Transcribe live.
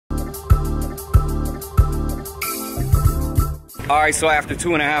Alright, so after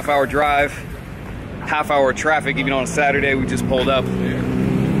 2.5 hour drive, half-hour traffic even on a Saturday, we just pulled up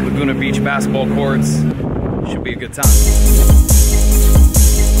Laguna Beach basketball courts. Should be a good time.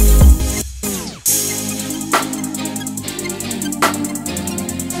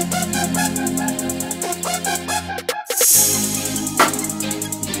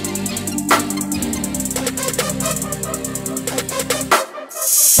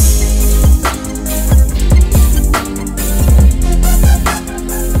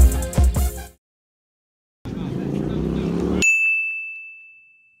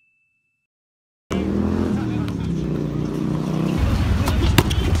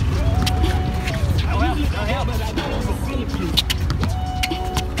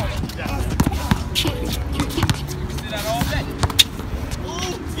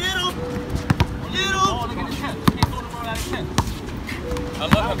 I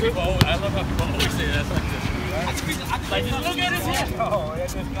love how people always say that. Like, just look at his head. Oh,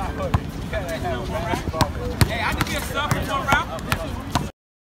 that's just not good. Hey, I can get stuff in one round.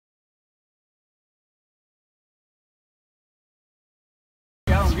 I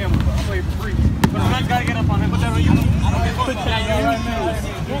don't gamble, bro. I play for free. But I gotta get up on him. Put that on you. I don't get put that on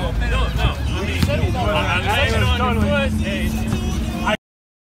you. No. I'm saying on your foot.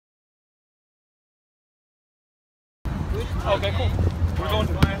 Okay, cool. We're going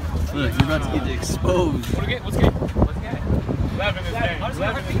to look, you're about to get exposed. What's game? 11 is game.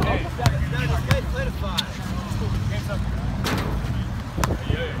 11 is game. Play to 5. Game's up.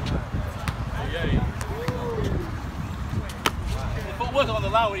 Yeah. The foot wasn't on the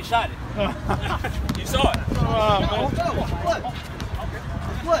line when he shot it. You saw it.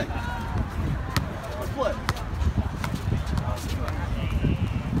 What?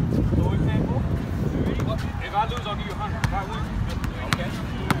 If I lose, I'll give you 100. If I win, okay.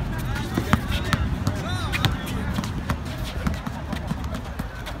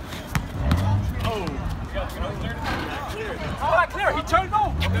 Oh, clear. He turned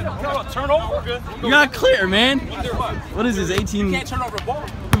over. Turn over. Good. You got clear, man. What? What is this, 18? You can't turn over a ball.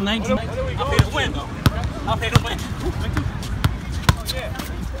 19? I'll pay to win, though. I'll pay to win.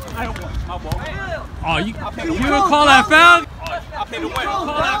 I don't want my ball. Oh, you gonna call that foul? I'll pay to win. Call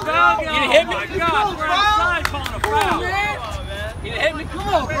that foul? You didn't hit me? Oh my God, we're outside calling a foul. You didn't hit me? Come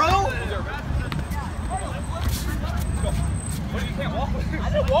on, bro. What, you can't walk? I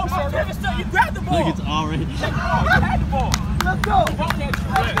didn't walk, sir. You grabbed the ball. Look, it's already. You had the ball. Let's go.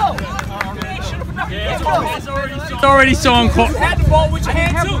 It's already so uncomfortable. You had the ball with your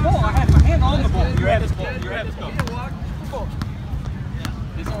hand, too. I had my hand on the ball. You had this ball. You had this ball.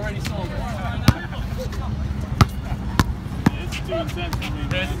 It's already so It's too intense for me.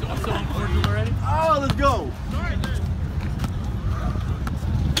 It's so unfortunate already. Oh, let's go.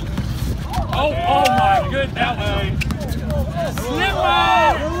 Oh my goodness. That way.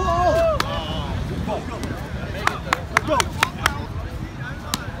 Slipper. Go.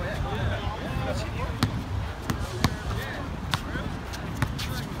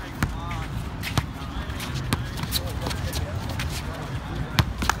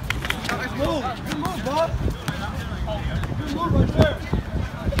 Good move, boss. Good move right there.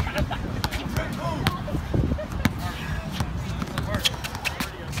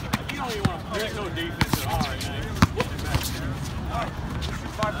 You don't even want to play no defense at all right now.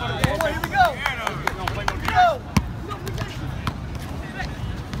 Oh, here we go. You don't play no defense.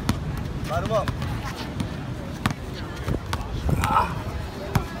 Light him up.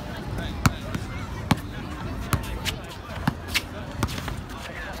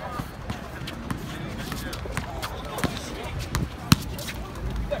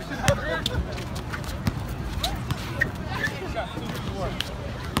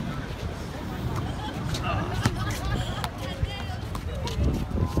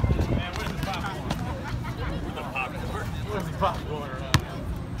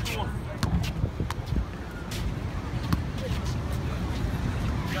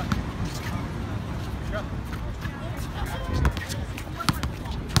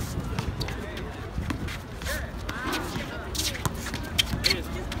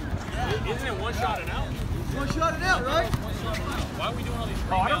 Isn't it one shot and out? One shot it out, right? Why are we doing all these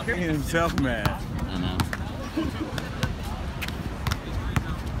free I don't care. Himself, man. I know.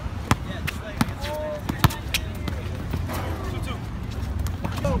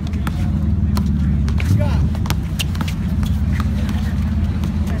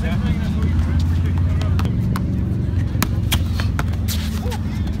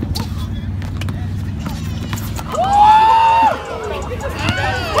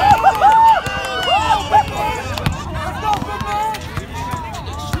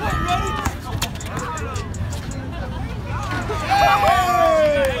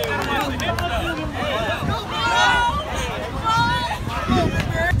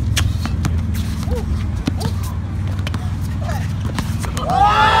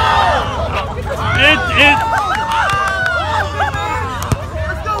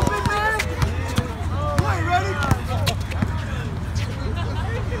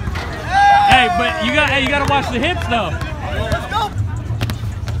 watch the hips though. Let's go.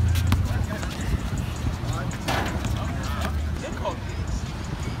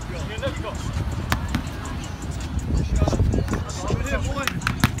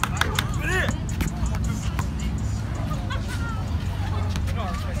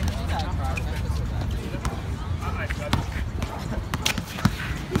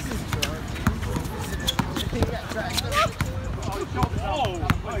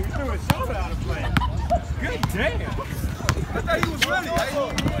 Oh, you threw a shoulder out of play. Good damn. I thought he was ready. I didn't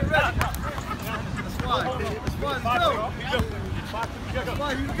even get ready. That's fine. That's fine. Let's go. That's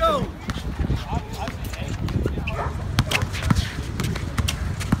fine. You go.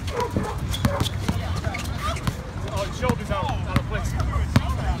 Oh, your shoulder's out of place.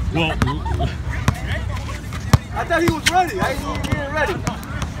 Well, I thought he was ready. I didn't even get ready.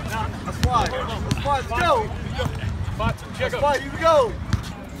 That's fine. That's fine. Let's go. That's fine. You go.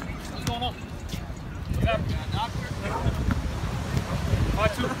 What's going on? What happened?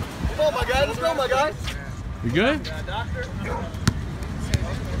 Come on, my guy. Let's go, my guy. you good?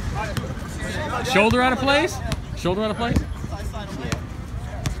 Shoulder out of place? Shoulder out of place?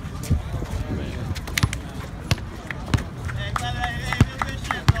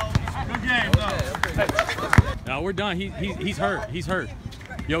 Good game, though. No, we're done. He's hurt. He's hurt.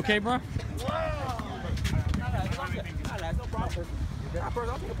 You okay, bro?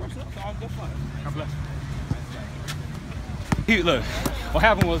 Look, what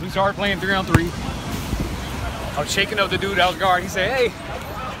happened was we started playing 3-on-3. I was shaking up the dude that was guard. He said, hey,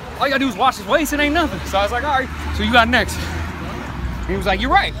 all you gotta do is watch his waist, it ain't nothing. So I was like, all right, so you got next. And he was like, you're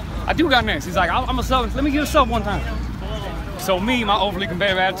right, I do got next. He's like, I'm a sub, let me get a sub one time. So me, my overly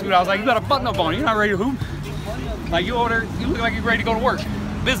competitive attitude, I was like, you got a button up on, you're not ready to hoop. Like you over there, you look like you're ready to go to work,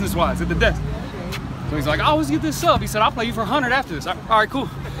 business-wise, at the desk. So he's like, I always get this sub. He said, I'll play you for 100 after this. All right, cool.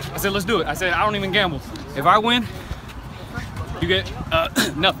 I said, let's do it. I said, I don't even gamble. If I win, you get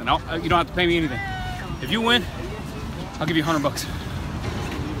nothing. You don't have to pay me anything. If you win, I'll give you $100.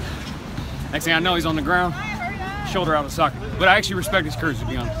 Next thing I know, he's on the ground, shoulder out of the socket. But I actually respect his courage, to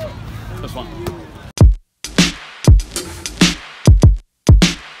be honest. That's fun.